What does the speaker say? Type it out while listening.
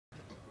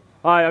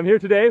Hi, I'm here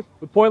today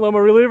with Point Loma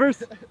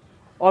relievers.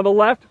 On the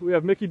left, we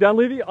have Mickey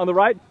Dunleavy. On the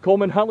right,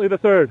 Coleman Huntley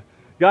III.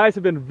 Guys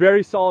have been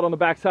very solid on the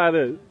backside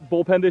of the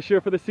bullpen this year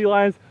for the Sea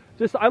Lions.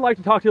 I'd like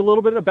to talk to you a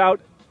little bit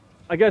about,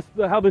 I guess,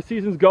 how the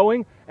season's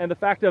going and the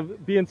fact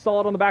of being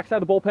solid on the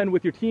backside of the bullpen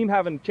with your team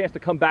having a chance to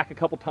come back a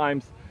couple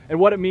times and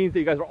what it means that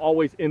you guys are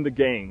always in the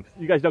games.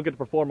 You guys don't get to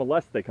perform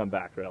unless they come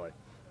back, really.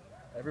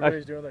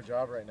 Everybody's doing their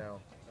job right now.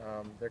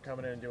 They're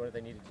coming in and doing what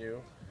they need to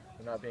do.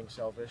 They're not being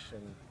selfish,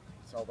 and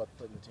it's all about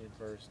putting the team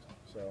first.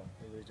 So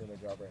everybody's doing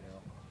their job right now.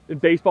 In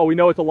baseball, we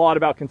know it's a lot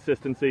about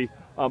consistency.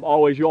 You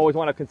always want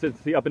to have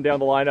consistency up and down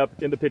the lineup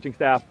in the pitching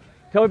staff.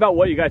 Tell me about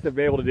what you guys have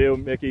been able to do,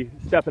 Mickey,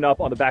 stepping up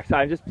on the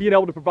backside and just being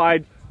able to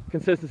provide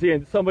consistency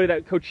and somebody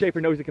that Coach Schaefer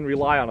knows he can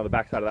rely on the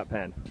backside of that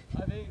pen.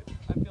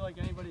 I feel like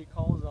anybody he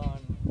calls on,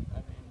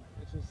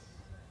 it's just,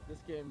 this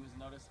game was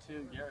noticed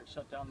too. Garrett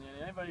shut down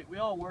the inning. We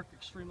all work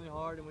extremely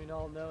hard, and we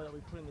all know that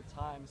we put in the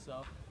time.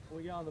 So when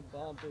we get on the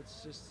bump,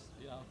 it's just,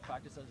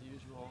 practice as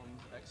usual and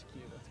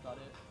execute. That's about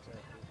it.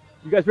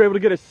 You guys were able to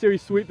get a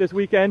series sweep this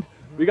weekend.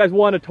 You guys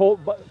won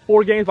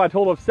 4 games by a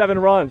total of 7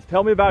 runs.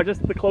 Tell me about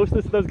just the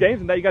closeness of those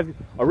games and that you guys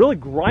are really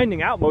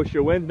grinding out most of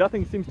your wins.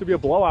 Nothing seems to be a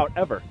blowout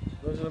ever.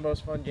 Those are the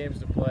most fun games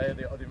to play.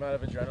 The amount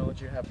of adrenaline that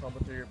you have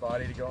pumping through your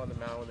body to go on the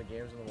mound when the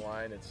game's on the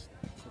line, it's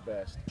the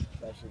best. It's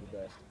absolutely the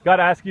best. Got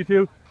to ask you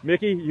too,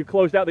 Mickey, you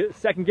closed out the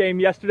second game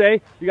yesterday.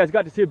 You guys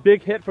got to see a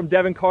big hit from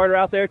Devin Carter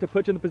out there to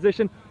put you in the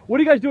position. What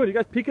are you guys doing? Are you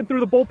guys peeking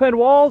through the bullpen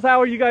walls?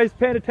 How are you guys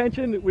paying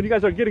attention when you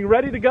guys are getting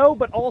ready to go,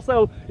 but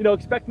also,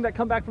 expecting that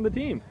comeback from the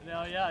team?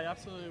 Yeah,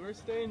 absolutely. We're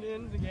staying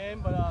in the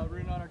game, but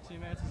rooting on our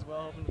teammates as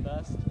well, hoping the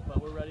best.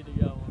 But we're ready to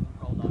go when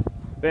we're called on.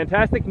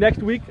 Fantastic. Next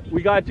week,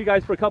 we got you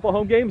guys for a couple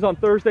home games on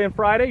Thursday and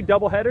Friday,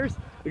 double headers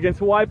against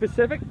Hawaii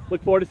Pacific.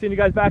 Look forward to seeing you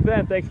guys back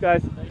then. Thanks,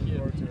 guys.